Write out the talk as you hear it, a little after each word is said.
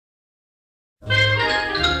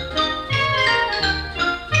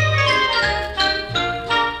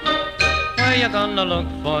gonna look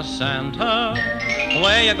for Santa?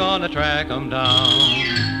 Where you gonna track him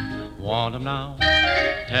down? Want him now?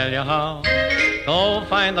 Tell you how. Go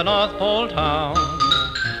find the North Pole town.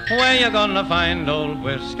 Where you gonna find old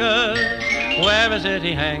Whiskers? Where is it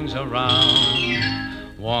he hangs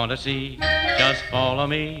around? Want to see? Just follow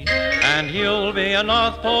me, and you'll be a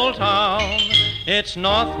North Pole town. It's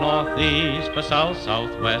north, northeast, but south,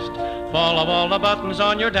 southwest. Follow all the buttons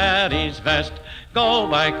on your daddy's vest. Go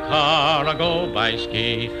by car or go by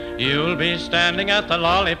ski, you'll be standing at the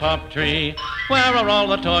lollipop tree. Where are all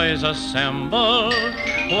the toys assembled?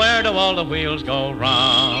 Where do all the wheels go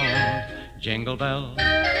round? Jingle bell,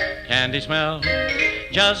 candy smell.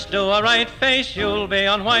 Just do a right face, you'll be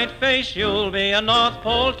on Whiteface, you'll be a North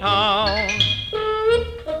Pole town.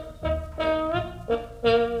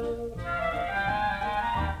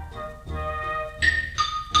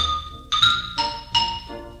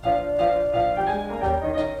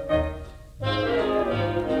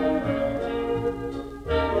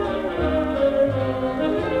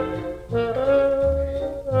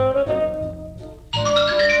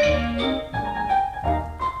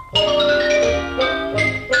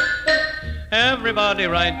 Everybody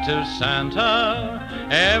write to Santa,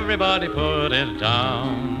 everybody put it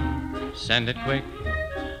down. Send it quick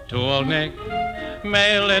to old Nick,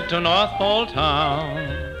 mail it to North Pole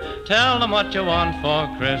town. Tell them what you want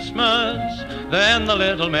for Christmas, then the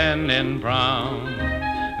little men in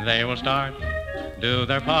brown, they will start, do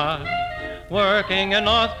their part, working in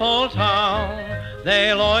North Pole town.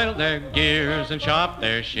 They'll oil their gears and chop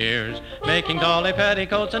their shears, making dolly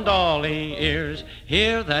petticoats and dolly ears.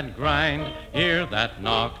 Hear that grind, hear that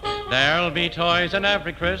knock, there'll be toys in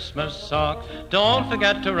every Christmas sock. Don't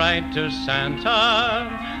forget to write to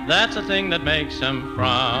Santa, that's the thing that makes him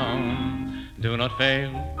frown. Do not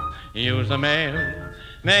fail, use the mail,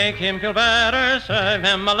 make him feel better, serve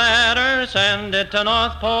him a letter, send it to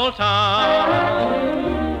North Pole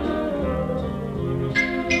town.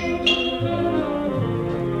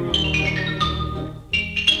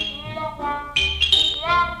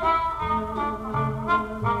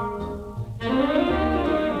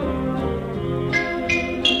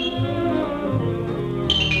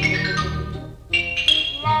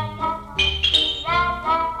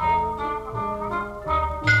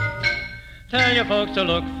 Tell your folks to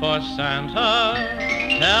look for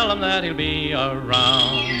Santa, tell them that he'll be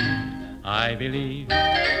around. I believe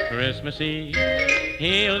Christmas Eve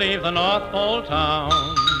he'll leave the North Pole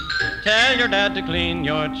town. Tell your dad to clean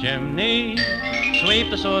your chimney, sweep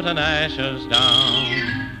the soot and ashes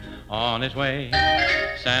down. On his way,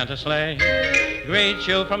 Santa's sleigh greets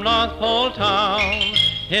you from North Pole town.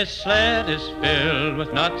 His sled is filled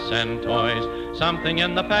with nuts and toys, something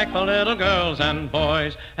in the pack for little girls and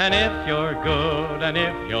boys. And if you're good and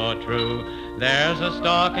if you're true, there's a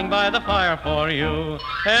stocking by the fire for you.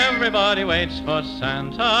 Everybody waits for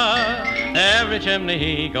Santa, every chimney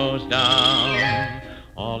he goes down.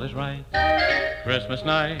 All is right, Christmas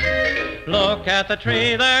night. Look at the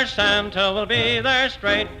tree there, Santa will be there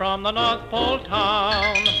straight from the North Pole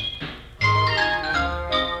town.